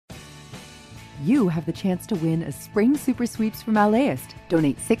you have the chance to win a Spring Super Sweeps from LAist.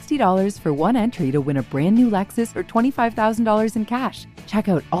 Donate $60 for one entry to win a brand new Lexus or $25,000 in cash. Check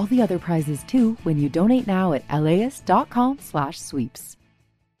out all the other prizes too when you donate now at laist.com/sweeps.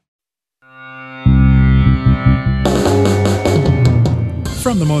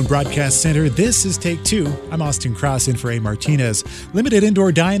 From the Moan Broadcast Center, this is Take Two. I'm Austin Cross in for A. Martinez. Limited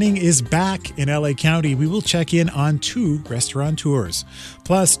indoor dining is back in LA County. We will check in on 2 restaurateurs.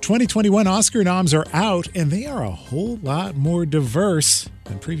 Plus, 2021 Oscar noms are out, and they are a whole lot more diverse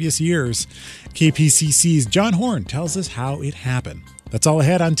than previous years. KPCC's John Horn tells us how it happened. That's all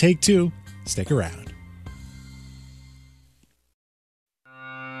ahead on Take Two. Stick around.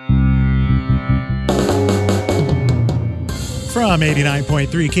 From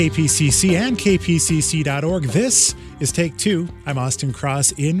 89.3 KPCC and kpcc.org, this is Take Two. I'm Austin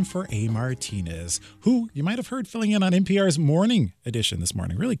Cross in for A. Martinez, who you might have heard filling in on NPR's morning edition this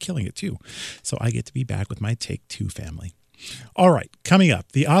morning. Really killing it, too. So I get to be back with my Take Two family. All right, coming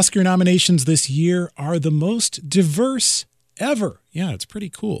up, the Oscar nominations this year are the most diverse ever. Yeah, it's pretty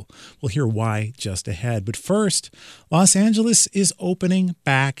cool. We'll hear why just ahead. But first, Los Angeles is opening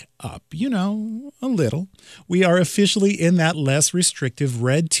back up. You know, a little. We are officially in that less restrictive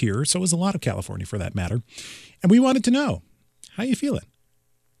red tier. So is a lot of California, for that matter. And we wanted to know, how you feeling?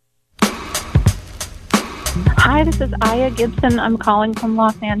 Hi, this is Aya Gibson. I'm calling from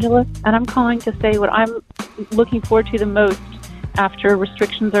Los Angeles, and I'm calling to say what I'm looking forward to the most after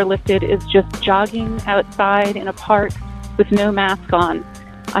restrictions are lifted is just jogging outside in a park with no mask on.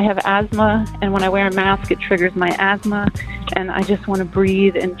 I have asthma, and when I wear a mask, it triggers my asthma, and I just want to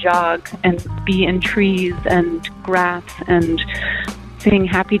breathe and jog and be in trees and grass and seeing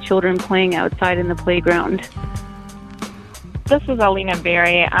happy children playing outside in the playground. This is Alina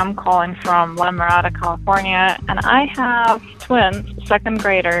Berry. I'm calling from La Mirada, California, and I have twins, second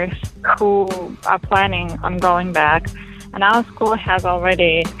graders, who are planning on going back, and our school has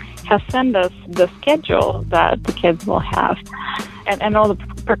sent us the schedule that the kids will have and all the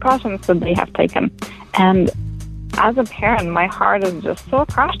precautions that they have taken. And as a parent, my heart is just so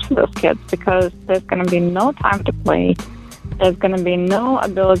crushed for those kids because there's going to be no time to play. There's going to be no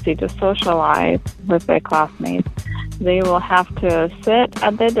ability to socialize with their classmates. They will have to sit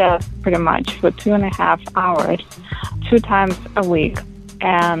at their desk pretty much for 2.5 hours, 2 times a week,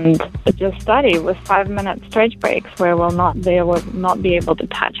 and just study with 5-minute stretch breaks where they will not be able to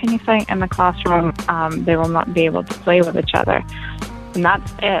touch anything in the classroom. They will not be able to play with each other. And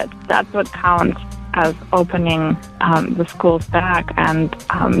that's it. That's what counts as opening the schools back and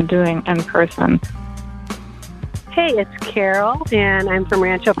doing in person. Hey, it's Carol, and I'm from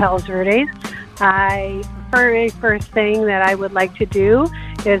Rancho Palos Verdes. Very first thing that I would like to do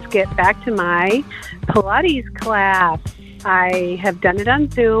is get back to my Pilates class. I have done it on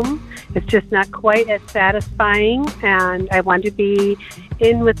Zoom. It's just not quite as satisfying, and I want to be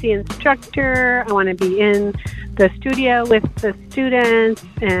in with the instructor. I want to be in the studio with the students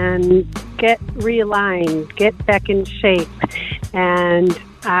and get realigned, get back in shape. And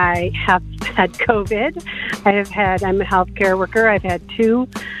I have had COVID. I'm a healthcare worker. I've had 2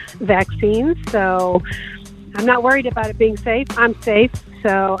 vaccines, so I'm not worried about it being safe. I'm safe,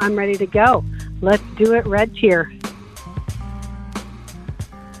 so I'm ready to go. Let's do it red tier.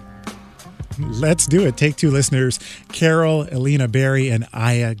 Let's do it. Take Two listeners, Carol, Alina Berry, and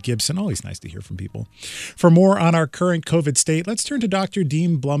Aya Gibson. Always nice to hear from people. For more on our current COVID state, let's turn to Dr.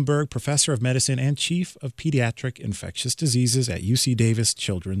 Dean Blumberg, Professor of Medicine and Chief of Pediatric Infectious Diseases at UC Davis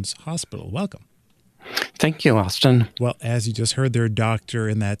Children's Hospital. Welcome. Thank you, Austin. Well, as you just heard their doctor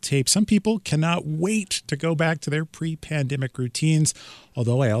in that tape, some people cannot wait to go back to their pre-pandemic routines,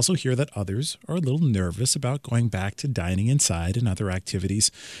 although I also hear that others are a little nervous about going back to dining inside and other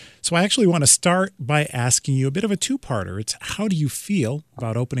activities. So I actually want to start by asking you a bit of a two-parter. It's how do you feel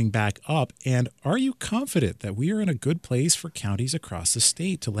about opening back up, and are you confident that we are in a good place for counties across the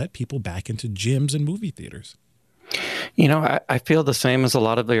state to let people back into gyms and movie theaters? You know, I feel the same as a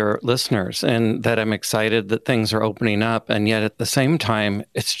lot of your listeners, and that I'm excited that things are opening up. And yet at the same time,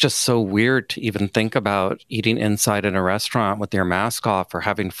 it's just so weird to even think about eating inside in a restaurant with your mask off or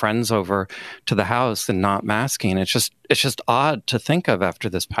having friends over to the house and not masking. It's just odd to think of after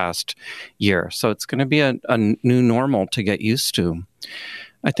this past year. So it's going to be a new normal to get used to.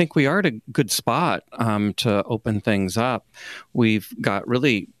 I think we are at a good spot to open things up. We've got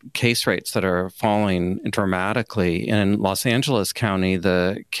really case rates that are falling dramatically. In Los Angeles County,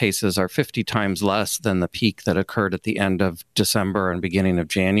 the cases are 50 times less than the peak that occurred at the end of December and beginning of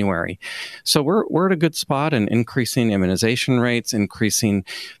January. So we're at a good spot in increasing immunization rates, increasing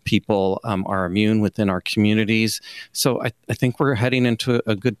people are immune within our communities. So I think we're heading into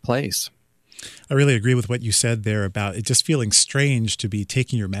a good place. I really agree with what you said there about it just feeling strange to be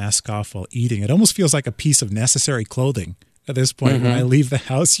taking your mask off while eating. It almost feels like a piece of necessary clothing at this point. When I leave the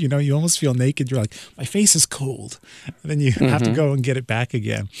house, you almost feel naked. You're like, my face is cold. And then you have to go and get it back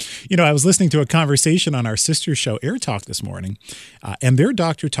again. I was listening to a conversation on our sister show, Air Talk, this morning, and their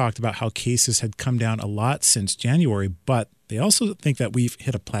doctor talked about how cases had come down a lot since January, but they also think that we've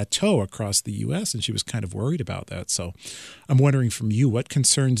hit a plateau across the U.S., and she was kind of worried about that. So I'm wondering from you, what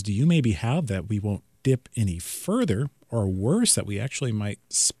concerns do you maybe have that we won't dip any further, or worse, that we actually might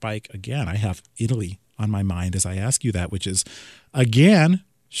spike again? I have Italy on my mind as I ask you that, which is, again,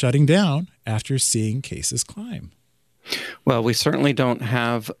 shutting down after seeing cases climb. Well, we certainly don't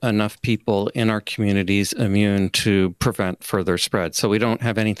have enough people in our communities immune to prevent further spread. So we don't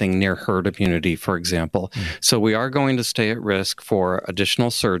have anything near herd immunity, for example. So we are going to stay at risk for additional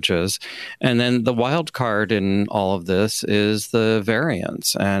surges. And then the wild card in all of this is the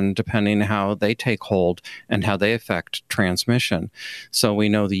variants, and depending how they take hold and how they affect transmission. So we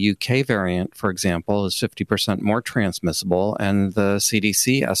know the UK variant, for example, is 50% more transmissible, and the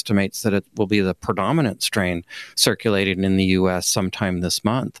CDC estimates that it will be the predominant strain circulating in the U.S. sometime this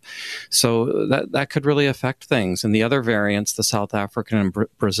month. So that could really affect things. And the other variants, the South African and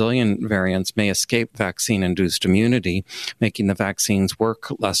Brazilian variants, may escape vaccine-induced immunity, making the vaccines work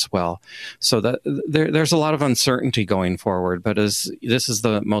less well. So there's a lot of uncertainty going forward, but this is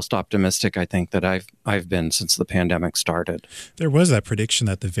the most optimistic I think that I've been since the pandemic started. There was that prediction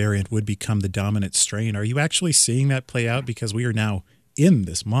that the variant would become the dominant strain. Are you actually seeing that play out? Because we are now in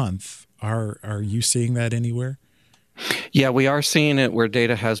this month. Are you seeing that anywhere? Yeah, we are seeing it where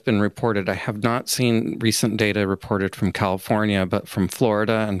data has been reported. I have not seen recent data reported from California, but from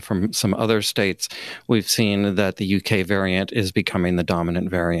Florida and from some other states, we've seen that the UK variant is becoming the dominant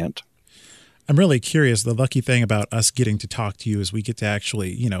variant. I'm really curious. The lucky thing about us getting to talk to you is we get to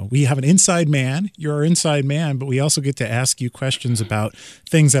actually, we have an inside man. You're our inside man, but we also get to ask you questions about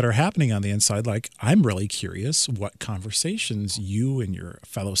things that are happening on the inside. Like, I'm really curious what conversations you and your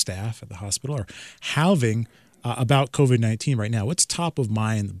fellow staff at the hospital are having about COVID-19 right now. What's top of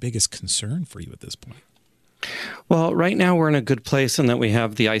mind, the biggest concern for you at this point? Well, right now we're in a good place in that we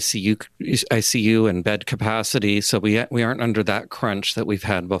have the ICU and bed capacity, so we aren't under that crunch that we've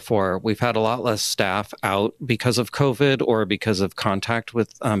had before. We've had a lot less staff out because of COVID or because of contact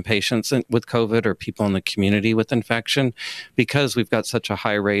with patients with COVID or people in the community with infection, because we've got such a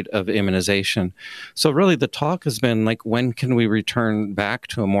high rate of immunization. So really the talk has been like, when can we return back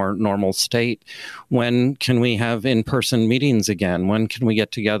to a more normal state? When can we have in-person meetings again? When can we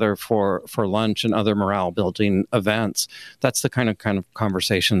get together for lunch and other morale building events? That's the kind of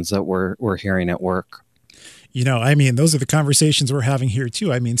conversations that we're hearing at work. Those are the conversations we're having here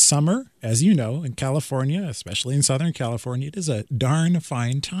too. Summer, as you know, in California, especially in Southern California, it is a darn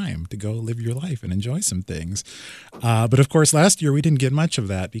fine time to go live your life and enjoy some things. But of course, last year we didn't get much of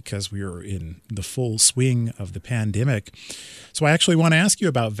that because we were in the full swing of the pandemic. So I actually want to ask you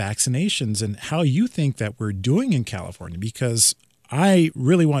about vaccinations and how you think that we're doing in California, because I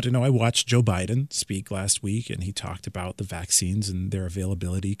really want to know. I watched Joe Biden speak last week, and he talked about the vaccines and their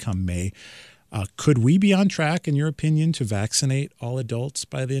availability come May. Could we be on track, in your opinion, to vaccinate all adults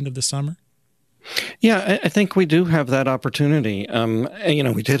by the end of the summer? Yeah, I think we do have that opportunity.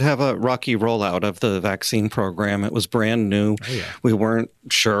 We did have a rocky rollout of the vaccine program. It was brand new. Oh, yeah. We weren't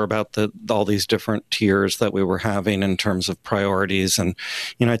sure about all these different tiers that we were having in terms of priorities. And,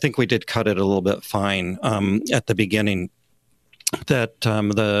 I think we did cut it a little bit fine at the beginning. That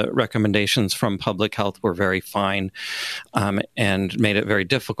the recommendations from public health were very fine and made it very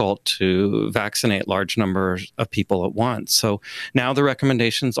difficult to vaccinate large numbers of people at once. So now the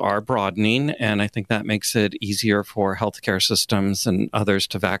recommendations are broadening, and I think that makes it easier for healthcare systems and others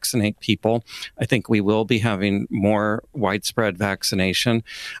to vaccinate people. I think we will be having more widespread vaccination.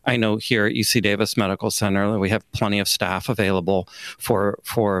 I know here at UC Davis Medical Center, we have plenty of staff available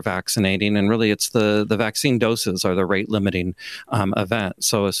for vaccinating, and really it's the vaccine doses are the rate limiting event.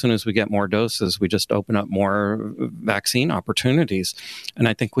 So as soon as we get more doses, we just open up more vaccine opportunities. And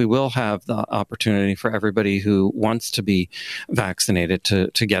I think we will have the opportunity for everybody who wants to be vaccinated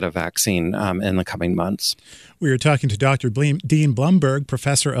to get a vaccine in the coming months. We are talking to Dr. Dean Blumberg,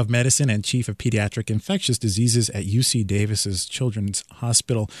 Professor of Medicine and Chief of Pediatric Infectious Diseases at UC Davis's Children's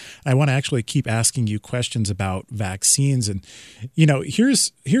Hospital. I want to actually keep asking you questions about vaccines. And,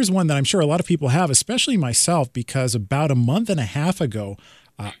 here's one that I'm sure a lot of people have, especially myself, because about a month and a half ago,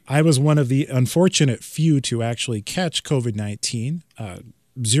 I was one of the unfortunate few to actually catch COVID-19.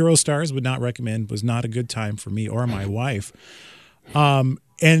 0 stars, would not recommend, was not a good time for me or my wife.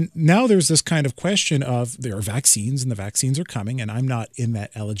 And now there's this kind of question of there are vaccines and the vaccines are coming, and I'm not in that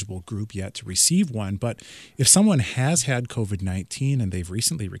eligible group yet to receive one. But if someone has had COVID-19 and they've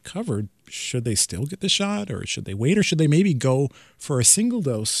recently recovered, should they still get the shot, or should they wait, or should they maybe go for a single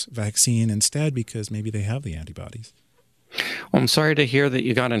dose vaccine instead because maybe they have the antibodies? Well, I'm sorry to hear that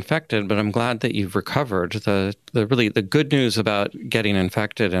you got infected, but I'm glad that you've recovered. The good news about getting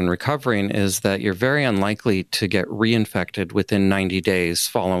infected and recovering is that you're very unlikely to get reinfected within 90 days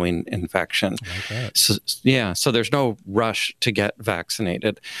following infection. Like that. So there's no rush to get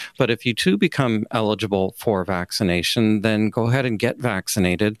vaccinated. But if you too become eligible for vaccination, then go ahead and get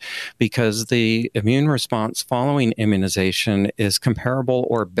vaccinated, because the immune response following immunization is comparable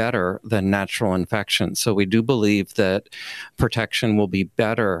or better than natural infection. So we do believe that protection will be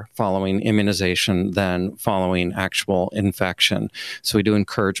better following immunization than following actual infection. So we do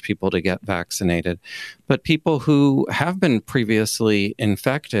encourage people to get vaccinated. But people who have been previously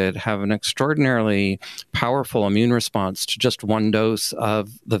infected have an extraordinarily powerful immune response to just one dose of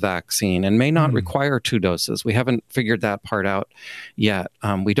the vaccine and may not require 2 doses. We haven't figured that part out yet.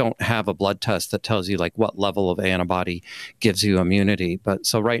 We don't have a blood test that tells you like what level of antibody gives you immunity. But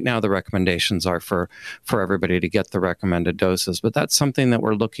so right now the recommendations are for everybody to get the recommended doses. But that's something that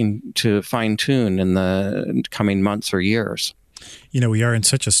we're looking to fine tune in the coming months or years. You know, we are in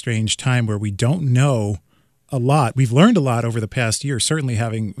such a strange time where we don't know a lot. We've learned a lot over the past year, certainly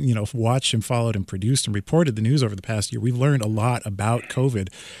having, watched and followed and produced and reported the news over the past year. We've learned a lot about COVID.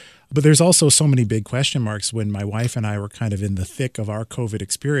 But there's also so many big question marks. When my wife and I were kind of in the thick of our COVID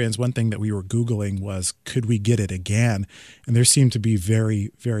experience, one thing that we were Googling was, could we get it again? And there seemed to be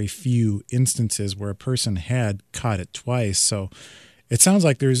very, very few instances where a person had caught it twice. So it sounds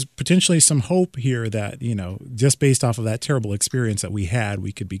like there's potentially some hope here that, just based off of that terrible experience that we had,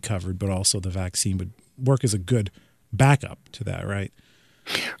 we could be covered, but also the vaccine would work as a good backup to that, right?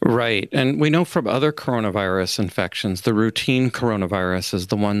 Right. And we know from other coronavirus infections, the routine coronaviruses,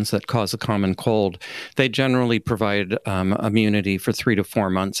 the ones that cause a common cold, they generally provide immunity for 3 to 4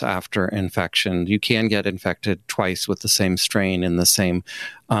 months after infection. You can get infected twice with the same strain in the same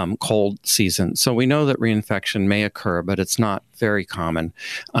cold season. So we know that reinfection may occur, but it's not very common,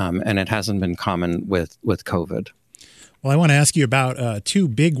 and it hasn't been common with COVID. Well, I want to ask you about 2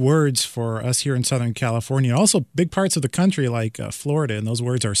 big words for us here in Southern California, and also big parts of the country like Florida, and those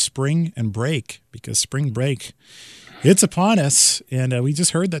words are spring and break, because spring break, it's upon us, and we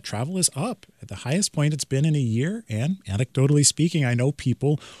just heard that travel is up at the highest point it's been in a year, and anecdotally speaking, I know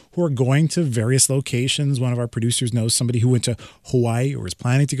people who are going to various locations. One of our producers knows somebody who went to Hawaii or is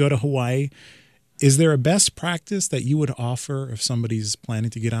planning to go to Hawaii. Is there a best practice that you would offer if somebody's planning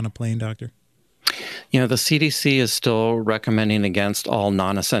to get on a plane, Doctor? The CDC is still recommending against all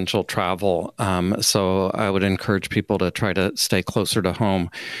non-essential travel. So I would encourage people to try to stay closer to home.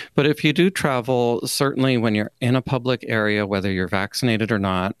 But if you do travel, certainly when you're in a public area, whether you're vaccinated or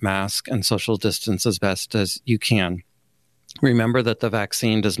not, mask and social distance as best as you can. Remember that the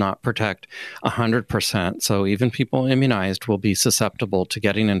vaccine does not protect 100%, so even people immunized will be susceptible to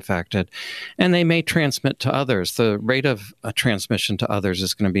getting infected, and they may transmit to others. The rate of transmission to others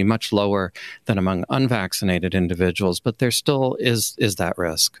is going to be much lower than among unvaccinated individuals, but there still is that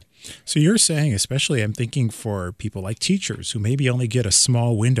risk. So you're saying, especially I'm thinking for people like teachers who maybe only get a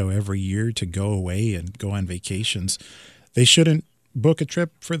small window every year to go away and go on vacations, they shouldn't book a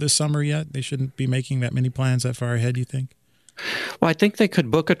trip for the summer yet? They shouldn't be making that many plans that far ahead, you think? Well, I think they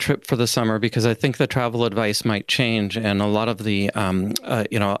could book a trip for the summer, because I think the travel advice might change, and a lot of the,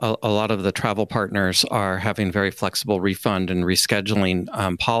 a lot of the travel partners are having very flexible refund and rescheduling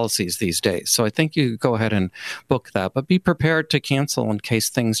policies these days. So I think you go ahead and book that, but be prepared to cancel in case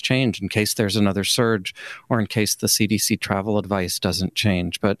things change, in case there's another surge, or in case the CDC travel advice doesn't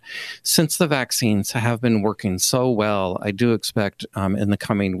change. But since the vaccines have been working so well, I do expect in the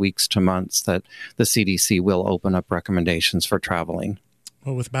coming weeks to months that the CDC will open up recommendations for traveling.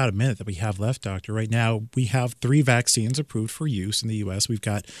 Well, with about a minute that we have left, Doctor, right now we have 3 vaccines approved for use in the U.S. We've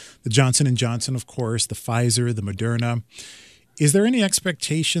got the Johnson & Johnson, of course, the Pfizer, the Moderna. Is there any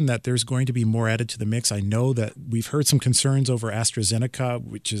expectation that there's going to be more added to the mix? I know that we've heard some concerns over AstraZeneca,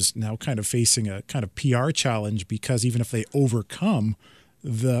 which is now kind of facing a kind of PR challenge, because even if they overcome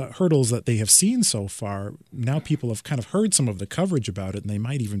the hurdles that they have seen so far, now people have kind of heard some of the coverage about it, and they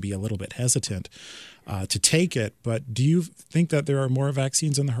might even be a little bit hesitant to take it. But do you think that there are more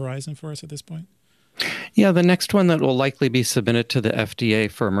vaccines on the horizon for us at this point? Yeah, the next one that will likely be submitted to the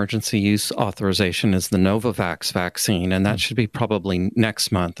FDA for emergency use authorization is the Novavax vaccine, and that should be probably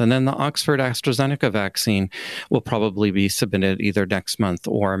next month. And then the Oxford AstraZeneca vaccine will probably be submitted either next month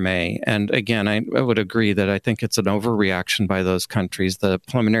or May. And again, I would agree that I think it's an overreaction by those countries. The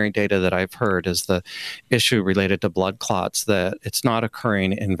preliminary data that I've heard is the issue related to blood clots, that it's not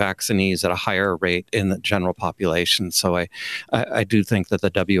occurring in vaccinees at a higher rate in the general population. So I do think that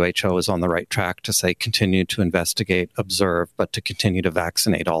the WHO is on the right track to say continue to investigate, observe, but to continue to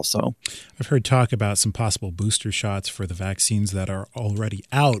vaccinate also. I've heard talk about some possible booster shots for the vaccines that are already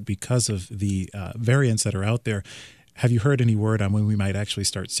out because of the variants that are out there. Have you heard any word on when we might actually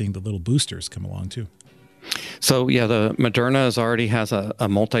start seeing the little boosters come along too? So, yeah, the Moderna already has a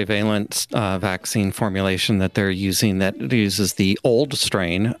multivalent vaccine formulation that they're using that uses the old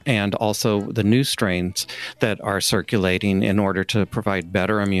strain and also the new strains that are circulating in order to provide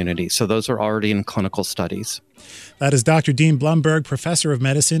better immunity. So those are already in clinical studies. That is Dr. Dean Blumberg, Professor of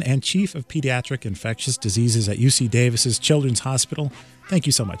Medicine and Chief of Pediatric Infectious Diseases at UC Davis's Children's Hospital. Thank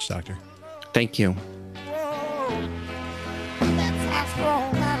you so much, Doctor. Thank you.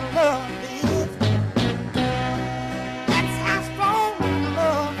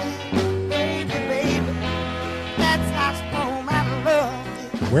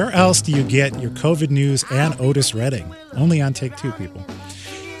 Where else do you get your COVID news and Otis Redding? Only on Take Two, people.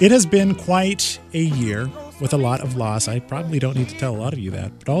 It has been quite a year with a lot of loss. I probably don't need to tell a lot of you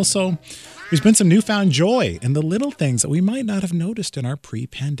that. But also, there's been some newfound joy in the little things that we might not have noticed in our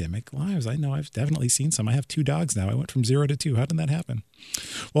pre-pandemic lives. I know I've definitely seen some. I have 2 dogs now. I went from 0 to 2. How did that happen?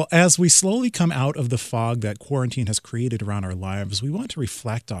 Well, as we slowly come out of the fog that quarantine has created around our lives, we want to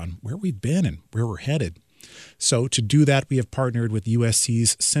reflect on where we've been and where we're headed. So to do that, we have partnered with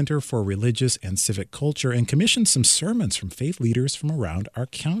USC's Center for Religious and Civic Culture and commissioned some sermons from faith leaders from around our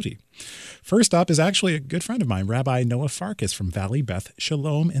county. First up is actually a good friend of mine, Rabbi Noah Farkas from Valley Beth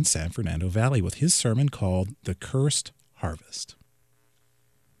Shalom in San Fernando Valley, with his sermon called The Cursed Harvest.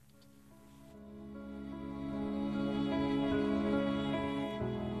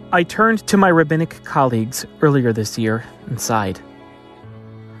 I turned to my rabbinic colleagues earlier this year and sighed.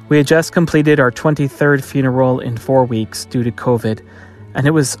 We had just completed our 23rd funeral in 4 weeks due to COVID, and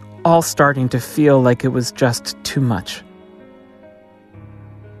it was all starting to feel like it was just too much.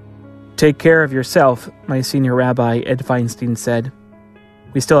 Take care of yourself, my senior rabbi, Ed Feinstein said.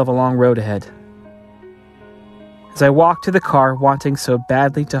 We still have a long road ahead. As I walked to the car, wanting so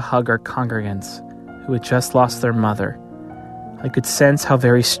badly to hug our congregants who had just lost their mother, I could sense how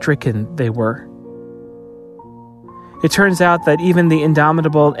very stricken they were. It turns out that even the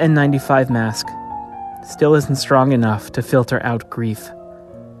indomitable N95 mask still isn't strong enough to filter out grief.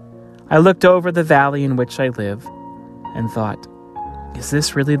 I looked over the valley in which I live and thought, is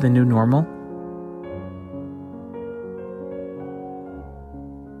this really the new normal?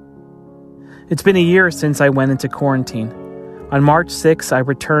 It's been a year since I went into quarantine. On March 6, I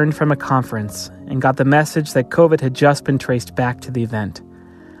returned from a conference and got the message that COVID had just been traced back to the event.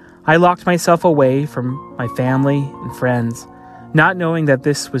 I locked myself away from my family and friends, not knowing that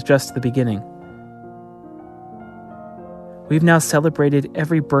this was just the beginning. We've now celebrated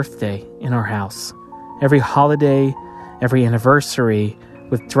every birthday in our house, every holiday, every anniversary,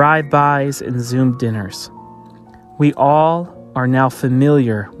 with drive-bys and Zoom dinners. We all are now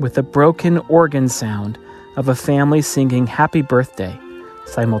familiar with the broken organ sound of a family singing Happy Birthday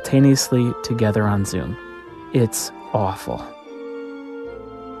simultaneously together on Zoom. It's awful.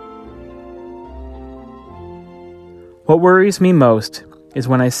 What worries me most is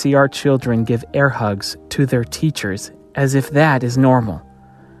when I see our children give air hugs to their teachers as if that is normal,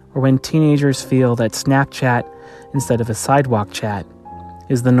 or when teenagers feel that Snapchat instead of a sidewalk chat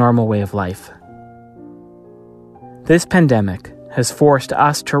is the normal way of life. This pandemic has forced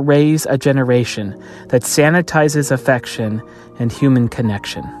us to raise a generation that sanitizes affection and human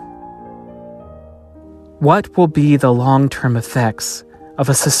connection. What will be the long-term effects of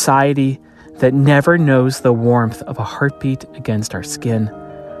a society that never knows the warmth of a heartbeat against our skin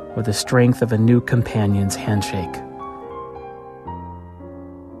or the strength of a new companion's handshake?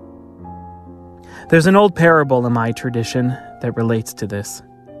 There's an old parable in my tradition that relates to this.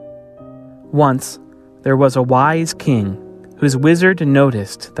 Once, there was a wise king whose wizard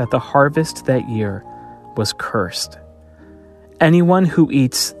noticed that the harvest that year was cursed. Anyone who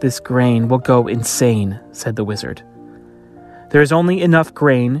eats this grain will go insane, said the wizard. There is only enough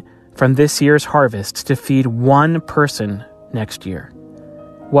grain from this year's harvest to feed one person next year.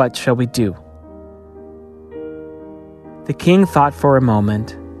 What shall we do? The king thought for a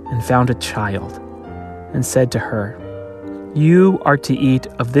moment and found a child and said to her, "You are to eat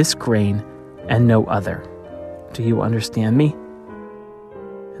of this grain and no other. Do you understand me?"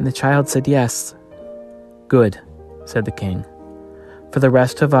 And the child said, "Yes." "Good," said the king. "For the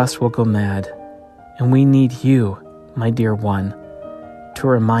rest of us will go mad, and we need you, my dear one, to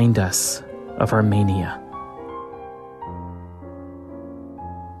remind us of our mania."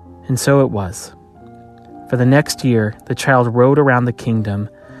 And so it was. For the next year, the child rode around the kingdom,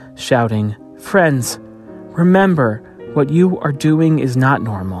 shouting, "Friends, remember, what you are doing is not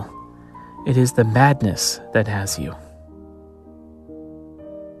normal. It is the madness that has you."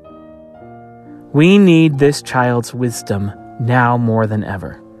 We need this child's wisdom now more than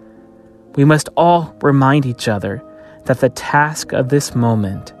ever. We must all remind each other that the task of this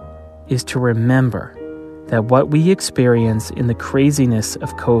moment is to remember that what we experience in the craziness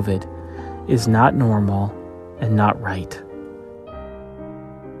of COVID is not normal and not right.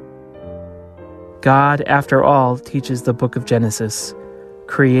 God, after all, teaches the book of Genesis,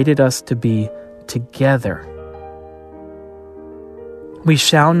 created us to be together. We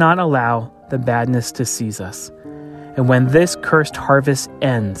shall not allow the badness to seize us. And when this cursed harvest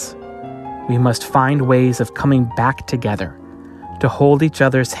ends, we must find ways of coming back together, to hold each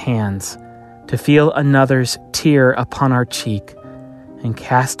other's hands, to feel another's tear upon our cheek, and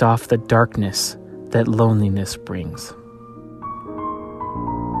cast off the darkness that loneliness brings.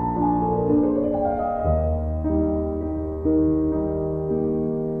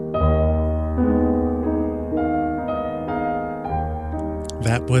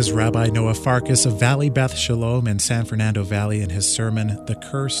 That was Rabbi Noah Farkas of Valley Beth Shalom in San Fernando Valley in his sermon, The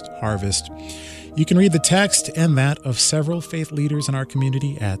Cursed Harvest. You can read the text and that of several faith leaders in our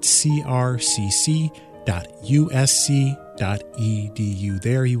community at crcc.usc.edu.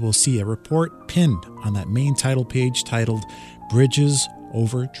 There you will see a report pinned on that main title page titled Bridges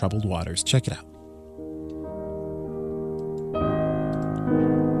Over Troubled Waters. Check it out.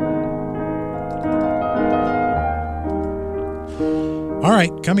 All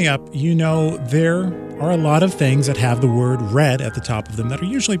right, coming up, there are a lot of things that have the word red at the top of them that are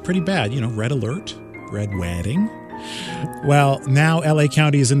usually pretty bad. Red alert, red wedding. Well, now LA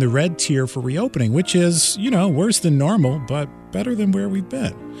County is in the red tier for reopening, which is, worse than normal, but better than where we've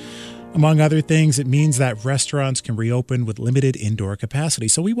been. Among other things, it means that restaurants can reopen with limited indoor capacity.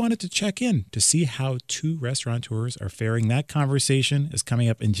 So we wanted to check in to see how two restaurateurs are faring. That conversation is coming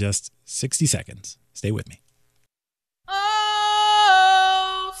up in just 60 seconds. Stay with me.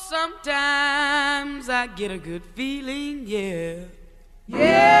 Sometimes I get a good feeling, yeah.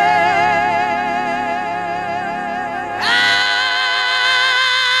 Yeah.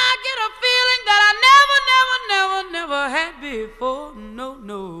 I get a feeling that I never had before. No.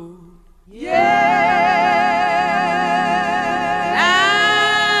 Yeah.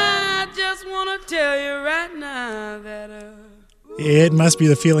 I just want to tell you right now that it must be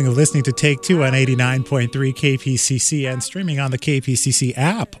the feeling of listening to Take Two on 89.3 KPCC and streaming on the KPCC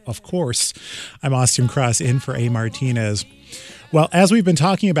app, of course. I'm Austin Cross in for A. Martinez. Well, as we've been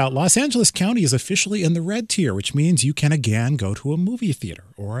talking about, Los Angeles County is officially in the red tier, which means you can again go to a movie theater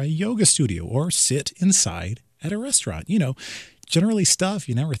or a yoga studio or sit inside at a restaurant. Generally stuff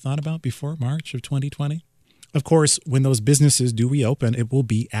you never thought about before March of 2020. Of course, when those businesses do reopen, it will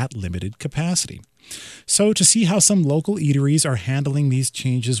be at limited capacity. So to see how some local eateries are handling these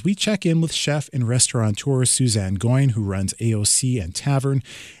changes, we check in with chef and restaurateur Suzanne Goyne, who runs AOC and Tavern,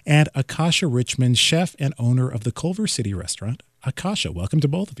 and Akasha Richmond, chef and owner of the Culver City restaurant. Akasha, welcome to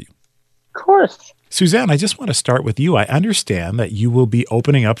both of you. Of course. Suzanne, I just want to start with you. I understand that you will be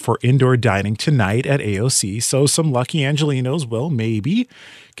opening up for indoor dining tonight at AOC, so some lucky Angelinos will maybe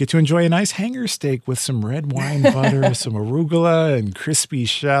get to enjoy a nice hanger steak with some red wine butter, some arugula, and crispy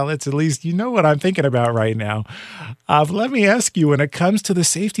shallots. At least you know what I'm thinking about right now. Let me ask you, when it comes to the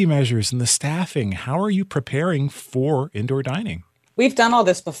safety measures and the staffing, how are you preparing for indoor dining? We've done all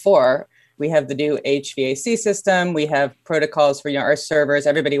this before. We have the new HVAC system. We have protocols for our servers.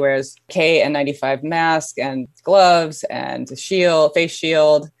 Everybody wears KN95 mask and gloves and a shield, face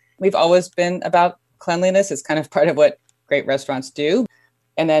shield. We've always been about cleanliness. It's kind of part of what great restaurants do.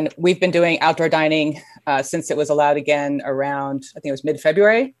 And then we've been doing outdoor dining since it was allowed again around, I think it was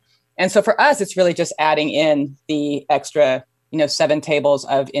mid-February. And so for us, it's really just adding in the extra, 7 tables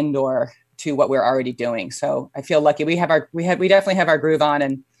of indoor to what we're already doing. So I feel lucky. We definitely have our groove on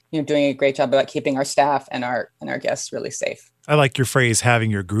and doing a great job about keeping our staff and our guests really safe. I like your phrase, having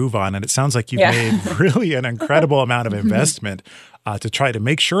your groove on, and it sounds like you've made really an incredible amount of investment to try to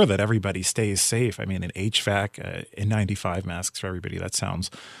make sure that everybody stays safe. I mean, an HVAC, N95 masks for everybody, that sounds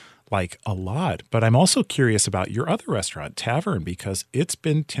like a lot. But I'm also curious about your other restaurant, Tavern, because it's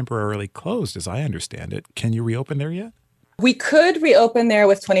been temporarily closed, as I understand it. Can you reopen there yet? We could reopen there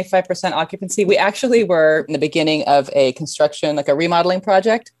with 25% occupancy. We actually were in the beginning of a construction, like a remodeling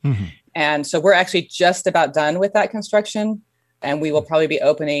project. Mm-hmm. And so we're actually just about done with that construction. And we will probably be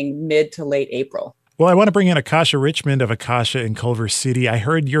opening mid to late April. Well, I want to bring in Akasha Richmond of Akasha in Culver City. I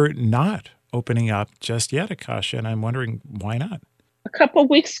heard you're not opening up just yet, Akasha, and I'm wondering why not? A couple of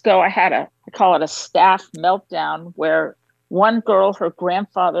weeks ago, I had I call it a staff meltdown, where one girl, her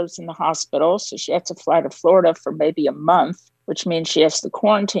grandfather's in the hospital, so she had to fly to Florida for maybe a month, which means she has to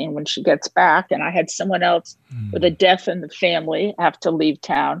quarantine when she gets back. And I had someone else with a death in the family have to leave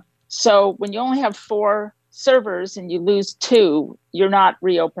town. So when you only have 4 servers and you lose 2, you're not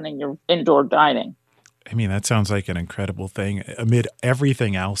reopening your indoor dining. I mean, that sounds like an incredible thing. Amid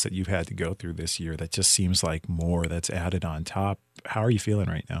everything else that you've had to go through this year, that just seems like more that's added on top. How are you feeling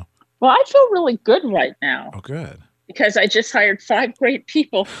right now? Well, I feel really good right now. Oh, good. Because I just hired 5 great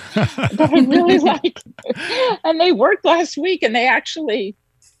people that I really like. And they worked last week and they actually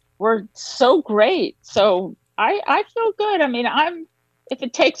were so great. So I feel good. I mean, if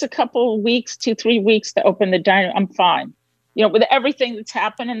it takes a couple of weeks, 2-3 weeks to open the diner, I'm fine. You know, with everything that's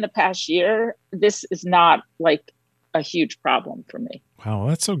happened in the past year, this is not like a huge problem for me. Wow,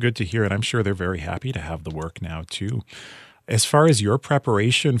 that's so good to hear. And I'm sure they're very happy to have the work now, too. As far as your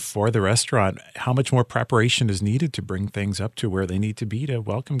preparation for the restaurant, how much more preparation is needed to bring things up to where they need to be to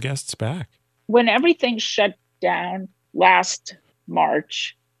welcome guests back? When everything shut down last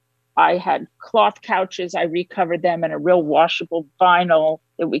March, I had cloth couches. I recovered them in a real washable vinyl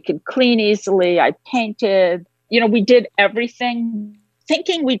that we could clean easily. I painted. You know, we did everything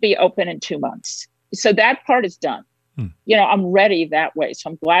thinking we'd be open in 2 months. So that part is done. You know, I'm ready that way. So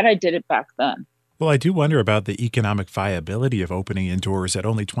I'm glad I did it back then. Well, I do wonder about the economic viability of opening indoors at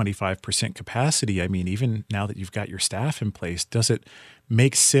only 25% capacity. I mean, even now that you've got your staff in place, does it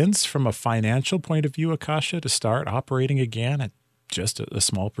make sense from a financial point of view, Akasha, to start operating again at just a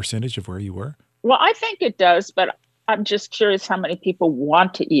small percentage of where you were? Well, I think it does, but I'm just curious how many people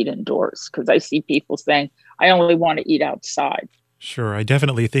want to eat indoors, because I see people saying, I only want to eat outside. Sure. I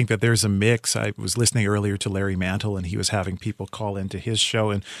definitely think that there's a mix. I was listening earlier to Larry Mantle, and he was having people call into his show.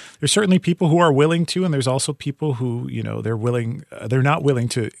 And there's certainly people who are willing to, and there's also people who, you know, they're not willing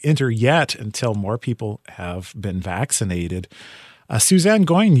to enter yet until more people have been vaccinated. Suzanne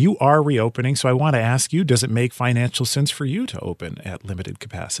Goyne, you are reopening. So I want to ask you, does it make financial sense for you to open at limited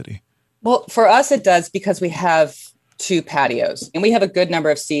capacity? Well, for us, it does, because we have 2 patios and we have a good number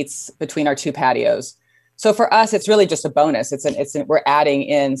of seats between our 2 patios. So for us, it's really just a bonus. We're adding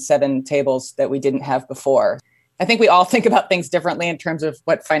in 7 tables that we didn't have before. I think we all think about things differently in terms of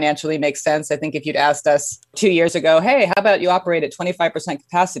what financially makes sense. I think if you'd asked us 2 years ago, hey, how about you operate at 25%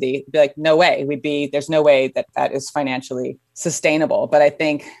 capacity? It'd be like, no way. There's no way that is financially sustainable. But I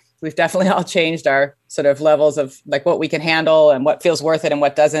think we've definitely all changed our sort of levels of like what we can handle and what feels worth it and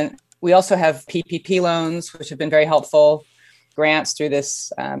what doesn't. We also have PPP loans, which have been very helpful. Grants through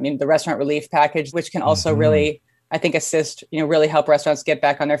this, the restaurant relief package, which can also really, I think, assist, really help restaurants get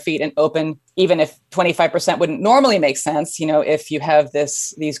back on their feet and open, even if 25% wouldn't normally make sense. If you have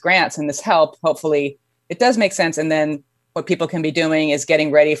these grants and this help, hopefully it does make sense. And then what people can be doing is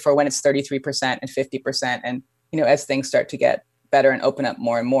getting ready for when it's 33% and 50%. And, as things start to get better and open up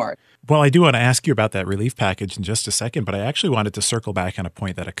more and more. Well, I do want to ask you about that relief package in just a second, but I actually wanted to circle back on a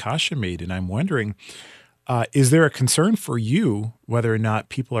point that Akasha made. And I'm wondering, is there a concern for you whether or not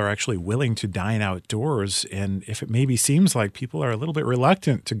people are actually willing to dine outdoors? And if it maybe seems like people are a little bit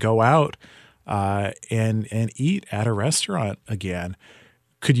reluctant to go out and eat at a restaurant again,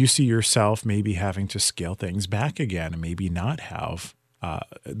 could you see yourself maybe having to scale things back again and maybe not have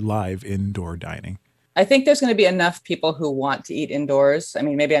live indoor dining? I think there's going to be enough people who want to eat indoors. I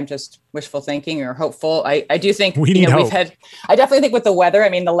mean, maybe I'm just wishful thinking or hopeful. I do think we need hope. I definitely think with the weather, I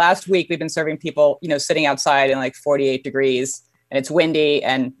mean, the last week we've been serving people, sitting outside in like 48 degrees and it's windy.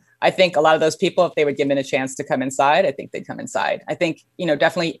 And I think a lot of those people, if they would give them a chance to come inside, I think they'd come inside. I think,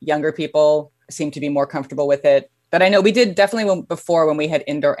 definitely younger people seem to be more comfortable with it. But I know we did definitely before when we had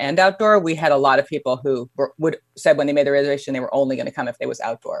indoor and outdoor, we had a lot of people who said when they made the reservation, they were only going to come if it was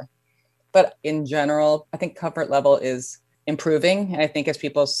outdoor. But in general, I think comfort level is improving. And I think as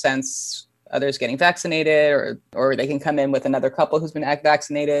people sense others getting vaccinated or they can come in with another couple who's been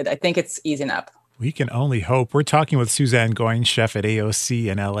vaccinated, I think it's easing up. We can only hope. We're talking with Suzanne Goyne, chef at AOC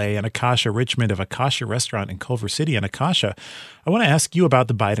in LA, and Akasha Richmond of Akasha Restaurant in Culver City. And Akasha, I want to ask you about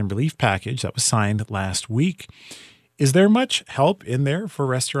the Biden relief package that was signed last week. Is there much help in there for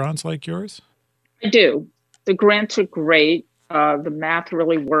restaurants like yours? I do. The grants are great. The math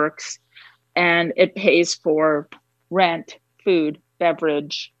really works. And it pays for rent, food,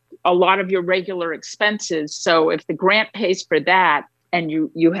 beverage, a lot of your regular expenses. So if the grant pays for that and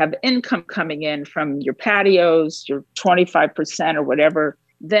you have income coming in from your patios, your 25% or whatever,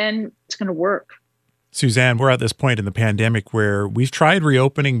 then it's going to work. Suzanne, we're at this point in the pandemic where we've tried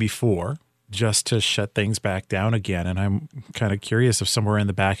reopening before just to shut things back down again. And I'm kind of curious if somewhere in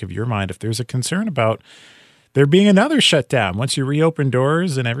the back of your mind, if there's a concern about there being another shutdown once you reopen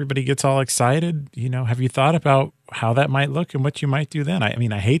doors and everybody gets all excited. Have you thought about how that might look and what you might do then? I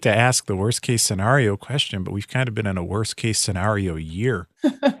mean, I hate to ask the worst case scenario question, but we've kind of been in a worst case scenario year.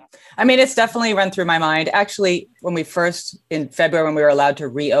 I mean, it's definitely run through my mind. Actually, when we first, in February, when we were allowed to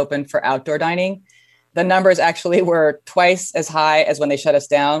reopen for outdoor dining, the numbers actually were twice as high as when they shut us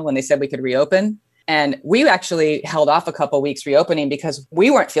down, when they said we could reopen. And we actually held off a couple of weeks reopening because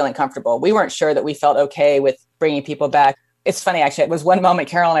we weren't feeling comfortable. We weren't sure that we felt okay with bringing people back. It's funny, actually. It was one moment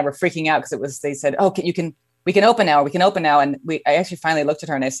Carol and I were freaking out because they said, "Oh, we can open now. We can open now." And I actually finally looked at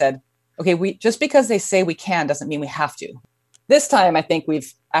her and I said, "Okay, just because they say we can doesn't mean we have to." This time, I think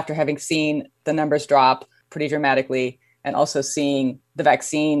after having seen the numbers drop pretty dramatically and also seeing the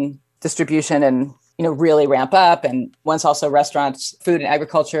vaccine distribution and really ramp up. And once also restaurants, food and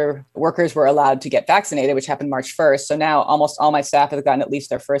agriculture workers were allowed to get vaccinated, which happened March 1st. So now almost all my staff have gotten at least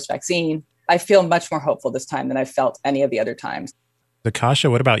their first vaccine. I feel much more hopeful this time than I've felt any of the other times.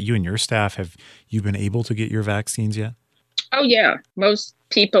 Akasha, what about you and your staff? Have you been able to get your vaccines yet? Oh, yeah. Most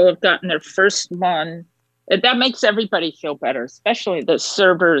people have gotten their first one. That makes everybody feel better, especially the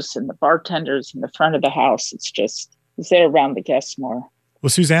servers and the bartenders in the front of the house. It's they're around the guests more. Well,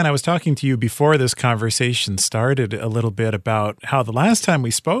 Suzanne, I was talking to you before this conversation started a little bit about how the last time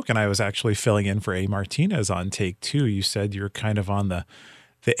we spoke, and I was actually filling in for A. Martinez on Take Two, you said you were kind of on the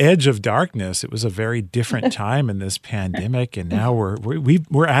edge of darkness. It was a very different time in this pandemic, and now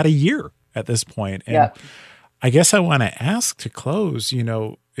we're at a year at this point. And yeah. I guess I want to ask to close,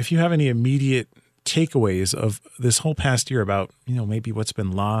 if you have any immediate takeaways of this whole past year about, maybe what's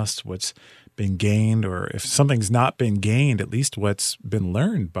been lost, what's been gained, or if something's not been gained, at least what's been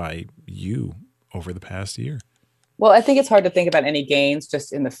learned by you over the past year. Well, I think it's hard to think about any gains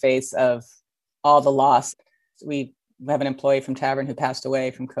just in the face of all the loss. We have an employee from Tavern who passed away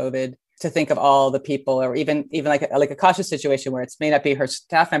from COVID. To think of all the people, or even like a Akasha situation where it may not be her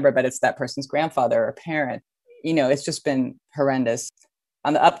staff member, but it's that person's grandfather or parent. It's just been horrendous.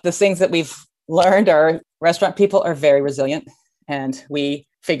 On the things that we've learned are restaurant people are very resilient, and we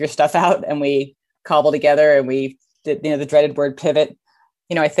figure stuff out and we cobble together and we did, the dreaded word pivot.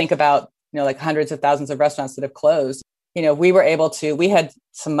 I think about, like hundreds of thousands of restaurants that have closed. We had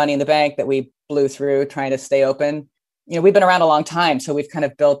some money in the bank that we blew through trying to stay open. We've been around a long time. So we've kind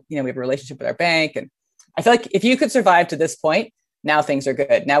of built, we have a relationship with our bank. And I feel like if you could survive to this point, now things are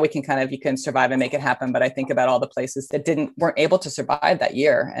good. Now you can survive and make it happen. But I think about all the places that weren't able to survive that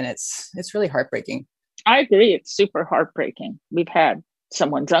year. And it's really heartbreaking. I agree. It's super heartbreaking. We've had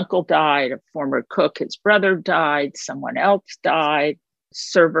someone's uncle died, a former cook, his brother died, someone else died,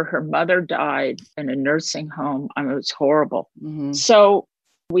 server, her mother died in a nursing home. I mean, it was horrible. Mm-hmm. So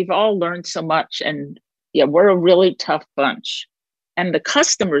we've all learned so much. And yeah, we're a really tough bunch. And the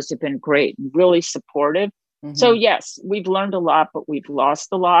customers have been great and really supportive. Mm-hmm. So yes, we've learned a lot, but we've lost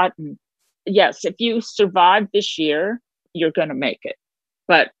a lot. And yes, if you survive this year, you're going to make it.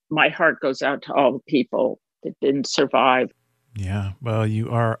 But my heart goes out to all the people that didn't survive. Yeah, well, you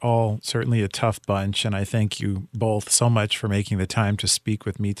are all certainly a tough bunch, and I thank you both so much for making the time to speak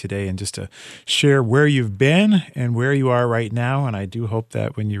with me today and just to share where you've been and where you are right now. And I do hope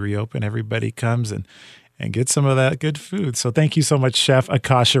that when you reopen, everybody comes and gets some of that good food. So thank you so much, Chef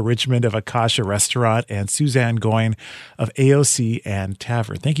Akasha Richmond of Akasha Restaurant and Suzanne Goin of AOC and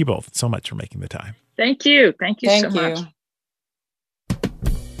Tavern. Thank you both so much for making the time. Thank you. Thank you so much.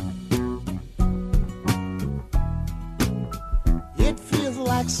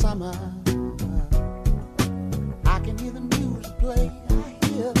 Like summer, I can hear the music play, I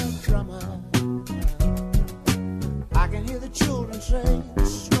hear the drummer, I can hear the children say the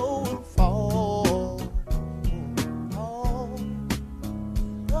snow will fall.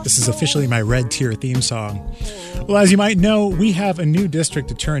 This is officially my Red Tier theme song. Well, as you might know, we have a new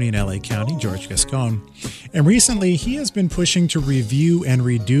district attorney in LA County, George Gascon. And recently, he has been pushing to review and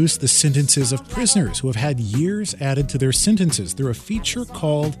reduce the sentences of prisoners who have had years added to their sentences through a feature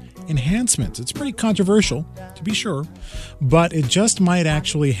called enhancements. It's pretty controversial, to be sure, but it just might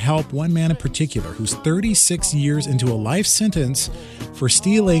actually help one man in particular who's 36 years into a life sentence for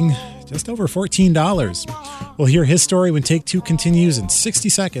stealing just over $14. We'll hear his story when Take Two continues in 60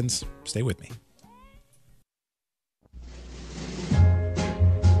 seconds. Stay with me.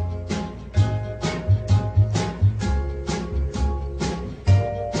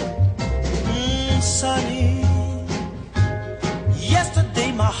 sunny.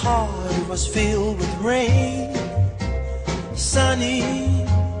 Yesterday my heart was filled with rain. Sunny,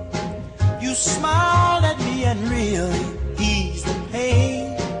 you smiled at me and really eased the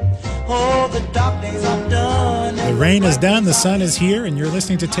pain. Oh, the dark days are done. The rain is done, the sun is here, and you're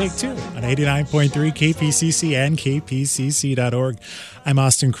listening to Take Two on 89.3 KPCC and kpcc.org. I'm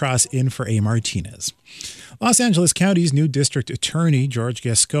Austin Cross, in for A. Martinez. Los Angeles County's new district attorney, George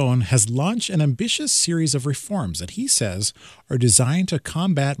Gascon, has launched an ambitious series of reforms that he says are designed to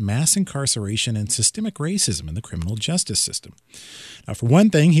combat mass incarceration and systemic racism in the criminal justice system. Now, for one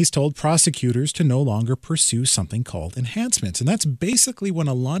thing, he's told prosecutors to no longer pursue something called enhancements, and that's basically when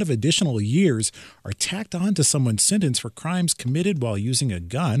a lot of additional years are tacked on to someone's sentence for crimes committed while using a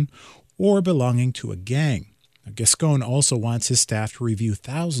gun or belonging to a gang. Gascon also wants his staff to review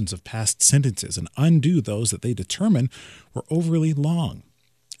thousands of past sentences and undo those that they determine were overly long.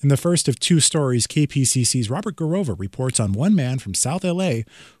 In the first of two stories, KPCC's Robert Garova reports on one man from South LA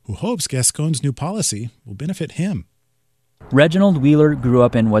who hopes Gascon's new policy will benefit him. Reginald Wheeler grew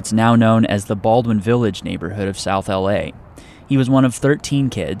up in what's now known as the Baldwin Village neighborhood of South LA. He was one of 13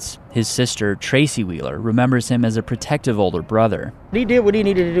 kids. His sister, Tracy Wheeler, remembers him as a protective older brother. He did what he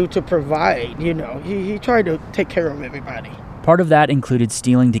needed to do to provide, He tried to take care of everybody. Part of that included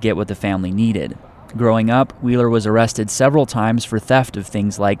stealing to get what the family needed. Growing up, Wheeler was arrested several times for theft of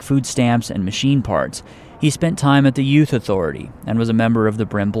things like food stamps and machine parts. He spent time at the Youth Authority and was a member of the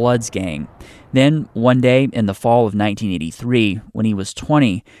Brim Bloods gang. Then, one day in the fall of 1983, when he was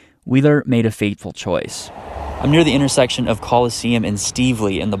 20, Wheeler made a fateful choice. I'm near the intersection of Coliseum and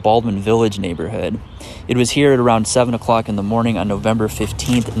Stevely in the Baldwin Village neighborhood. It was here at around 7 o'clock in the morning on November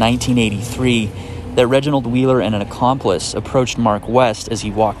 15th, 1983, that Reginald Wheeler and an accomplice approached Mark West as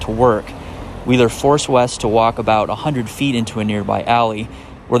he walked to work. Wheeler forced West to walk about 100 feet into a nearby alley,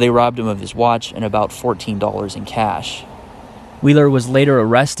 where they robbed him of his watch and about $14 in cash. Wheeler was later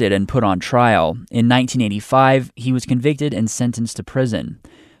arrested and put on trial. In 1985, he was convicted and sentenced to prison.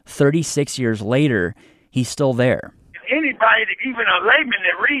 36 years later, he's still there. Anybody, even a layman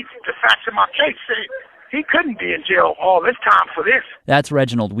that reads the facts of my case, say he couldn't be in jail all this time for this. That's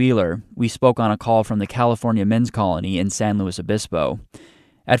Reginald Wheeler. We spoke on a call from the California Men's Colony in San Luis Obispo.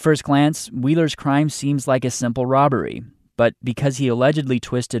 At first glance, Wheeler's crime seems like a simple robbery. But because he allegedly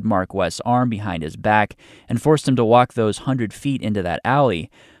twisted Mark West's arm behind his back and forced him to walk those 100 feet into that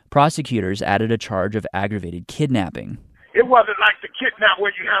alley, prosecutors added a charge of aggravated kidnapping. It wasn't like the kidnap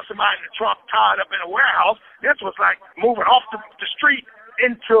where you have somebody in the trunk tied up in a warehouse. This was like moving off the street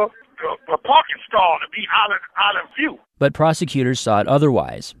into a parking stall to be out of view. But prosecutors saw it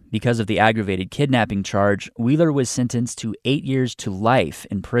otherwise. Because of the aggravated kidnapping charge, Wheeler was sentenced to 8 years to life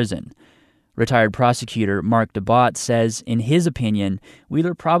in prison. Retired prosecutor Mark DeBott says, in his opinion,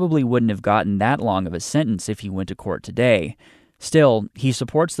 Wheeler probably wouldn't have gotten that long of a sentence if he went to court today. Still, he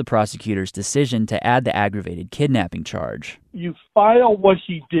supports the prosecutor's decision to add the aggravated kidnapping charge. You file what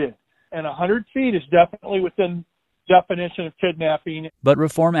he did, and 100 feet is definitely within definition of kidnapping. But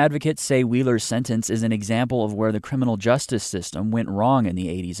reform advocates say Wheeler's sentence is an example of where the criminal justice system went wrong in the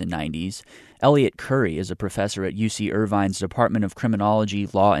 80s and 90s. Elliot Curry is a professor at UC Irvine's Department of Criminology,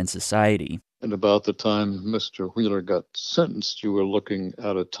 Law, and Society. And about the time Mr. Wheeler got sentenced, you were looking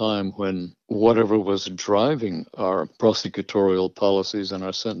at a time when whatever was driving our prosecutorial policies and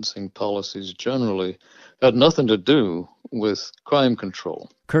our sentencing policies generally had nothing to do with crime control.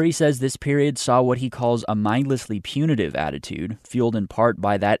 Curry says this period saw what he calls a mindlessly punitive attitude, fueled in part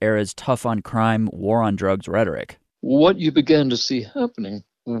by that era's tough-on-crime, war-on-drugs rhetoric. What you began to see happening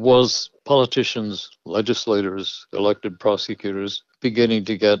was politicians, legislators, elected prosecutors beginning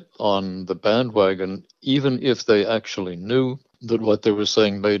to get on the bandwagon, even if they actually knew that what they were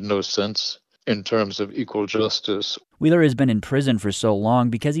saying made no sense in terms of equal justice. Wheeler has been in prison for so long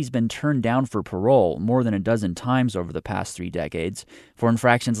because he's been turned down for parole more than a dozen times over the past 3 decades for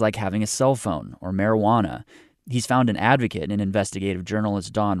infractions like having a cell phone or marijuana. He's found an advocate in investigative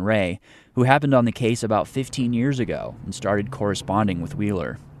journalist Don Ray, who happened on the case about 15 years ago and started corresponding with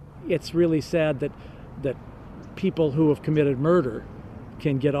Wheeler. It's really sad that people who have committed murder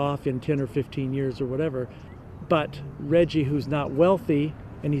can get off in 10 or 15 years or whatever, but Reggie, who's not wealthy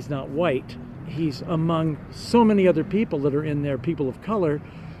and he's not white, he's among so many other people that are in there, people of color,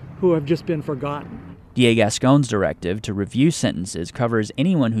 who have just been forgotten. DA Gascon's directive to review sentences covers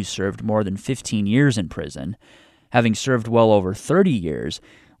anyone who served more than 15 years in prison. Having served well over 30 years,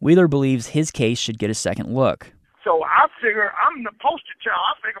 Wheeler believes his case should get a second look. So I figure I'm the poster child.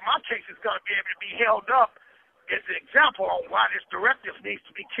 I figure my case is going to be able to be held up as an example on why this directive needs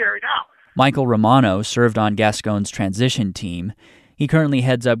to be carried out. Michael Romano served on Gascon's transition team. He currently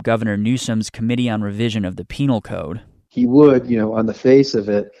heads up Governor Newsom's Committee on Revision of the Penal Code. He would, on the face of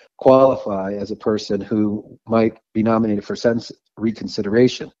it, qualify as a person who might be nominated for sentence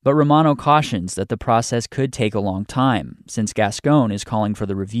reconsideration. But Romano cautions that the process could take a long time, since Gascon is calling for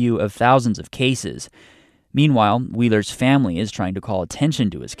the review of thousands of cases. Meanwhile, Wheeler's family is trying to call attention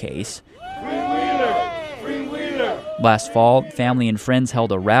to his case. Free Wheeler! Free Wheeler! Last fall, family and friends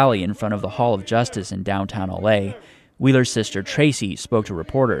held a rally in front of the Hall of Justice in downtown LA. Wheeler's sister Tracy spoke to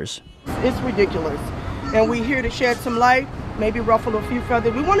reporters. It's ridiculous. And we're here to shed some light, maybe ruffle a few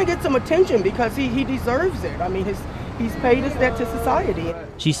feathers. We want to get some attention because he deserves it. I mean, he's paid his debt to society.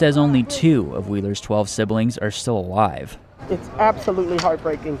 She says only 2 of Wheeler's 12 siblings are still alive. It's absolutely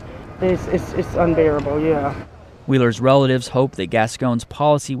heartbreaking. It's unbearable, yeah. Wheeler's relatives hope that Gascon's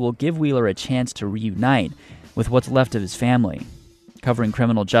policy will give Wheeler a chance to reunite with what's left of his family. Covering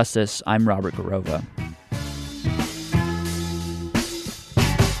criminal justice, I'm Robert Garova.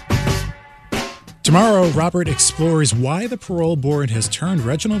 Tomorrow, Robert explores why the parole board has turned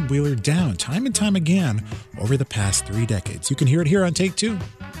Reginald Wheeler down time and time again over the past 3 decades. You can hear it here on Take 2.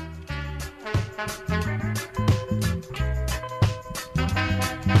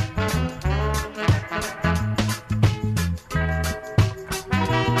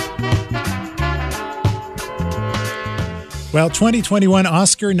 Well, 2021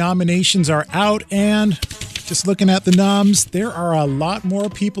 Oscar nominations are out, and just looking at the noms, there are a lot more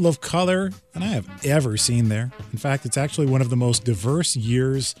people of color than I have ever seen there. In fact, it's actually one of the most diverse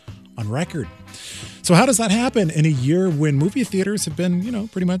years on record. So how does that happen in a year when movie theaters have been,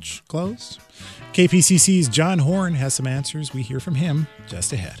 pretty much closed? KPCC's John Horn has some answers. We hear from him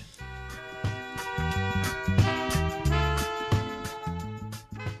just ahead.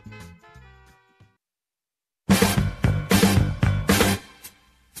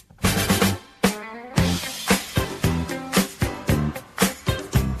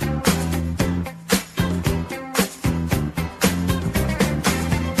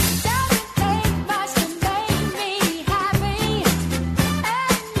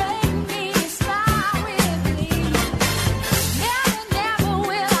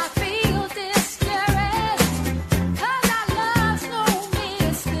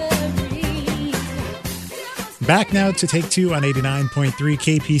 Back now to Take 2 on 89.3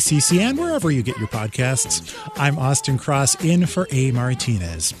 KPCC and wherever you get your podcasts. I'm Austin Cross in for A.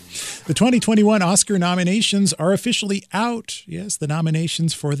 Martinez. The 2021 Oscar nominations are officially out. Yes, the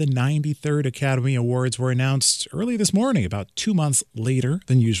nominations for the 93rd Academy Awards were announced early this morning, about 2 months later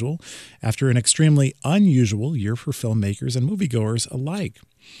than usual, after an extremely unusual year for filmmakers and moviegoers alike.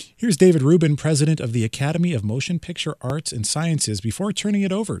 Here's David Rubin, president of the Academy of Motion Picture Arts and Sciences, before turning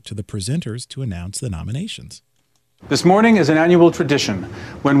it over to the presenters to announce the nominations. This morning is an annual tradition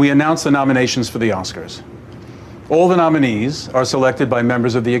when we announce the nominations for the Oscars. All the nominees are selected by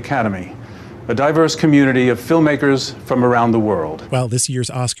members of the Academy, a diverse community of filmmakers from around the world. Well, this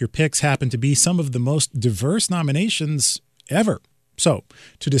year's Oscar picks happen to be some of the most diverse nominations ever. So,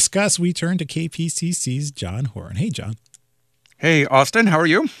 to discuss, we turn to KPCC's John Horn. Hey, John. Hey, Austin, how are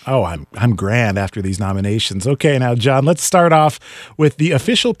you? Oh, I'm grand after these nominations. Okay, now, John, let's start off with the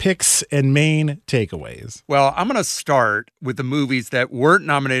official picks and main takeaways. Well, I'm going to start with the movies that weren't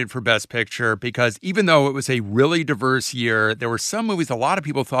nominated for Best Picture because even though it was a really diverse year, there were some movies a lot of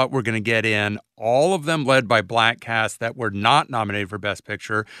people thought were going to get in, all of them led by Black casts that were not nominated for Best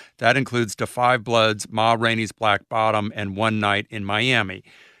Picture. That includes Da 5 Bloods, Ma Rainey's Black Bottom, and One Night in Miami.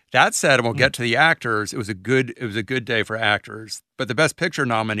 That said, and we'll get to the actors, it was a good day for actors. But the Best Picture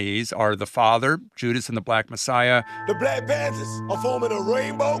nominees are The Father, Judas and the Black Messiah. The Black Panthers are forming a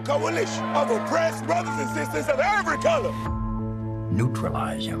rainbow coalition of oppressed brothers and sisters of every color.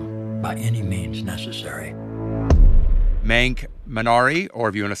 Neutralize him by any means necessary. Mank, Minari, or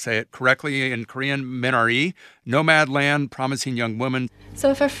if you want to say it correctly in Korean, Minari, Nomadland, Promising Young Woman.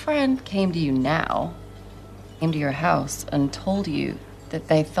 So if a friend came to you now, came to your house and told you that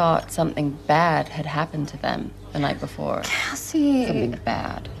they thought something bad had happened to them the night before. Cassie. Something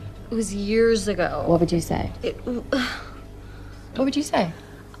bad. It was years ago. What would you say? What would you say?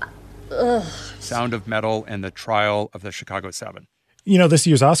 Sound of Metal and The Trial of the Chicago 7. This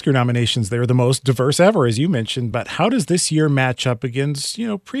year's Oscar nominations, they're the most diverse ever, as you mentioned, but how does this year match up against,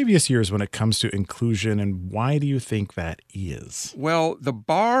 previous years when it comes to inclusion, and why do you think that is? Well, the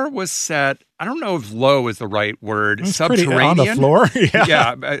bar was set, I don't know if low is the right word, it's subterranean. Pretty on the floor,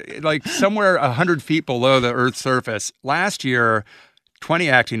 yeah, like somewhere 100 feet below the Earth's surface. Last year, 20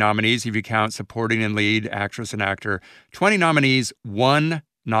 acting nominees, if you count supporting and lead, actress and actor. 20 nominees, one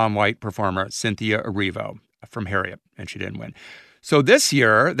non-white performer, Cynthia Erivo from Harriet, and she didn't win. So this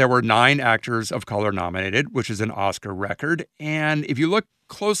year, there were 9 actors of color nominated, which is an Oscar record. And if you look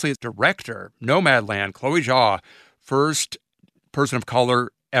closely at director, Nomadland, Chloe Zhao, first person of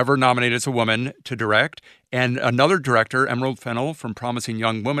color ever nominated as a woman to direct. And another director, Emerald Fennell from Promising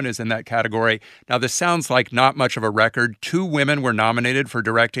Young Woman, is in that category. Now, this sounds like not much of a record. 2 women were nominated for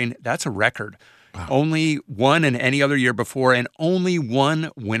directing. That's a record. Wow. Only one in any other year before, and only one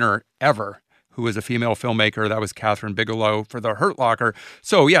winner ever who was a female filmmaker. That was Catherine Bigelow for The Hurt Locker.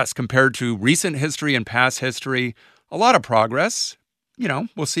 So, yes, compared to recent history and past history, a lot of progress.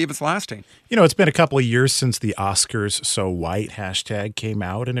 We'll see if it's lasting. It's been a couple of years since the Oscars So White hashtag came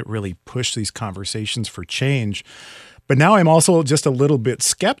out, and it really pushed these conversations for change. But now I'm also just a little bit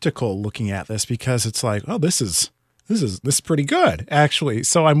skeptical looking at this because it's like, oh, this is pretty good, actually.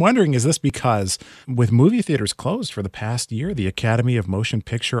 So I'm wondering, is this because with movie theaters closed for the past year, the Academy of Motion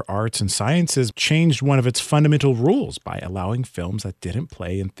Picture Arts and Sciences changed one of its fundamental rules by allowing films that didn't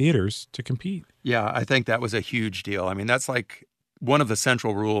play in theaters to compete? Yeah, I think that was a huge deal. I mean, that's like one of the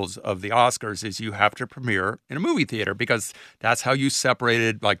central rules of the Oscars is you have to premiere in a movie theater because that's how you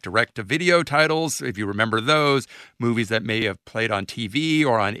separated like direct-to-video titles, if you remember those, movies that may have played on TV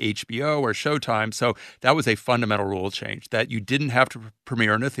or on HBO or Showtime. So that was a fundamental rule change, that you didn't have to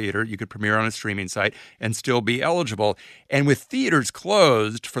premiere in a theater. You could premiere on a streaming site and still be eligible. And with theaters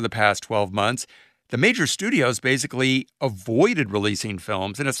closed for the past 12 months, the major studios basically avoided releasing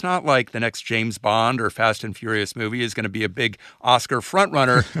films. And it's not like the next James Bond or Fast and Furious movie is going to be a big Oscar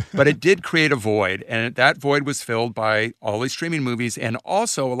frontrunner, but it did create a void. And that void was filled by all these streaming movies and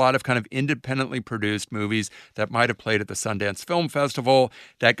also a lot of kind of independently produced movies that might have played at the Sundance Film Festival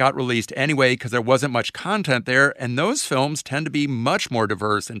that got released anyway because there wasn't much content there. And those films tend to be much more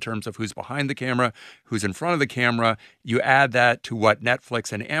diverse in terms of who's behind the camera, who's in front of the camera. You add that to what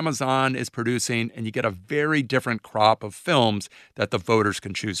Netflix and Amazon is producing, and you get a very different crop of films that the voters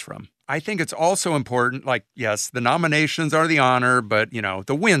can choose from. I think it's also important, like, yes, the nominations are the honor, but,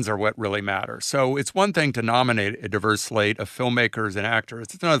 the wins are what really matter. So it's one thing to nominate a diverse slate of filmmakers and actors.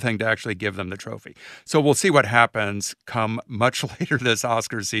 It's another thing to actually give them the trophy. So we'll see what happens come much later this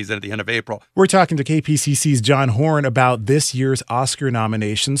Oscar season at the end of April. We're talking to KPCC's John Horn about this year's Oscar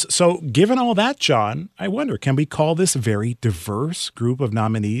nominations. So given all that, John, I wonder, can we call this a very diverse group of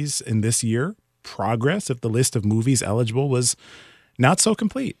nominees in this year progress if the list of movies eligible was not so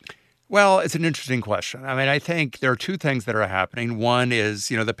complete? Well, it's an interesting question. I mean, I think there are 2 things that are happening. One is,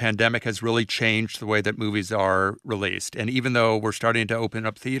 the pandemic has really changed the way that movies are released. And even though we're starting to open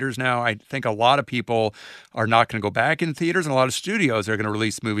up theaters now, I think a lot of people are not going to go back in theaters, and a lot of studios are going to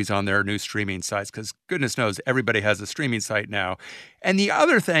release movies on their new streaming sites because goodness knows everybody has a streaming site now. And the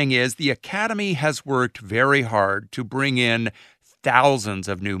other thing is the Academy has worked very hard to bring in thousands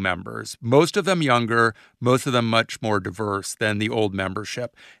of new members, most of them younger, most of them much more diverse than the old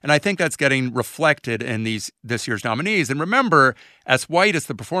membership. And I think that's getting reflected in this year's nominees. And remember, as white as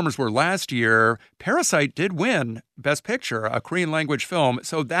the performers were last year, Parasite did win Best Picture, a Korean language film.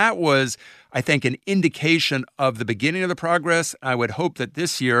 So that was, I think, an indication of the beginning of the progress. I would hope that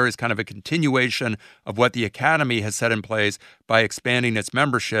this year is kind of a continuation of what the Academy has set in place by expanding its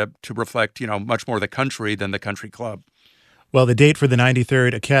membership to reflect, much more the country than the country club. Well, the date for the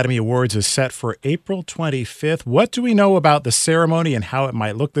 93rd Academy Awards is set for April 25th. What do we know about the ceremony and how it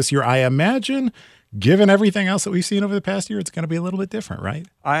might look this year? I imagine, given everything else that we've seen over the past year, it's going to be a little bit different, right?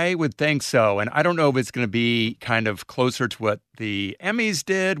 I would think so. And I don't know if it's going to be kind of closer to what the Emmys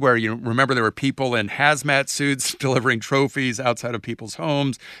did, where remember there were people in hazmat suits delivering trophies outside of people's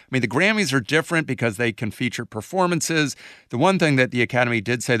homes. I mean, the Grammys are different because they can feature performances. The one thing that the Academy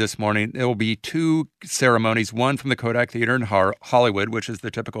did say this morning, there will be 2 ceremonies, one from the Kodak Theater in Hollywood, which is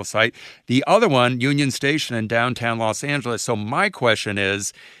the typical site. The other one, Union Station in downtown Los Angeles. So my question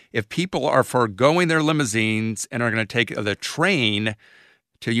is, if people are foregoing their limousines and are going to take the train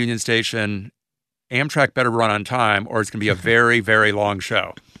to Union Station, Amtrak better run on time or it's going to be a very, very long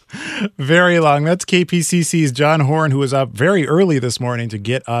show. Very long. That's KPCC's John Horn, who was up very early this morning to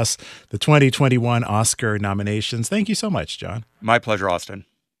get us the 2021 Oscar nominations. Thank you so much, John. My pleasure, Austin.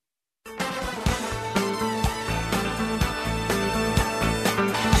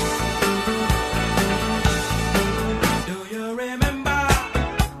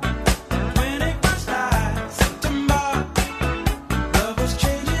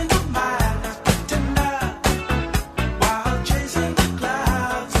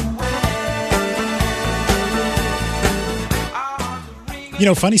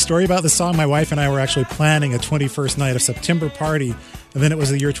 Funny story about this song. My wife and I were actually planning a 21st night of September party, and then it was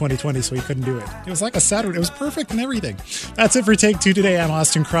the year 2020, so we couldn't do it. It was like a Saturday. It was perfect and everything. That's it for Take Two today. I'm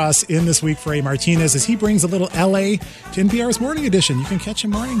Austin Cross in this week for A. Martinez as he brings a little LA to NPR's Morning Edition. You can catch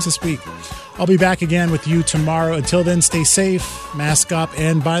him mornings this week. I'll be back again with you tomorrow. Until then, stay safe, mask up,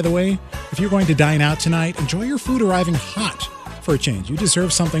 and by the way, if you're going to dine out tonight, enjoy your food arriving hot for a change. You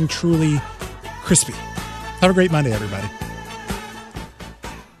deserve something truly crispy. Have a great Monday, everybody.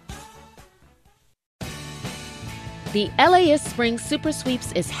 The LAist Spring Super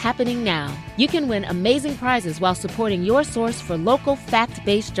Sweeps is happening now. You can win amazing prizes while supporting your source for local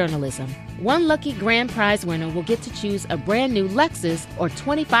fact-based journalism. One lucky grand prize winner will get to choose a brand new Lexus or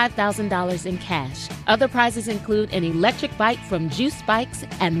 $25,000 in cash. Other prizes include an electric bike from Juice Bikes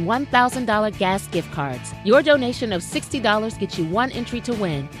and $1,000 gas gift cards. Your donation of $60 gets you one entry to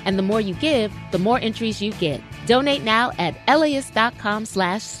win, and the more you give, the more entries you get. Donate now at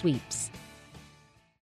LAist.com/sweeps.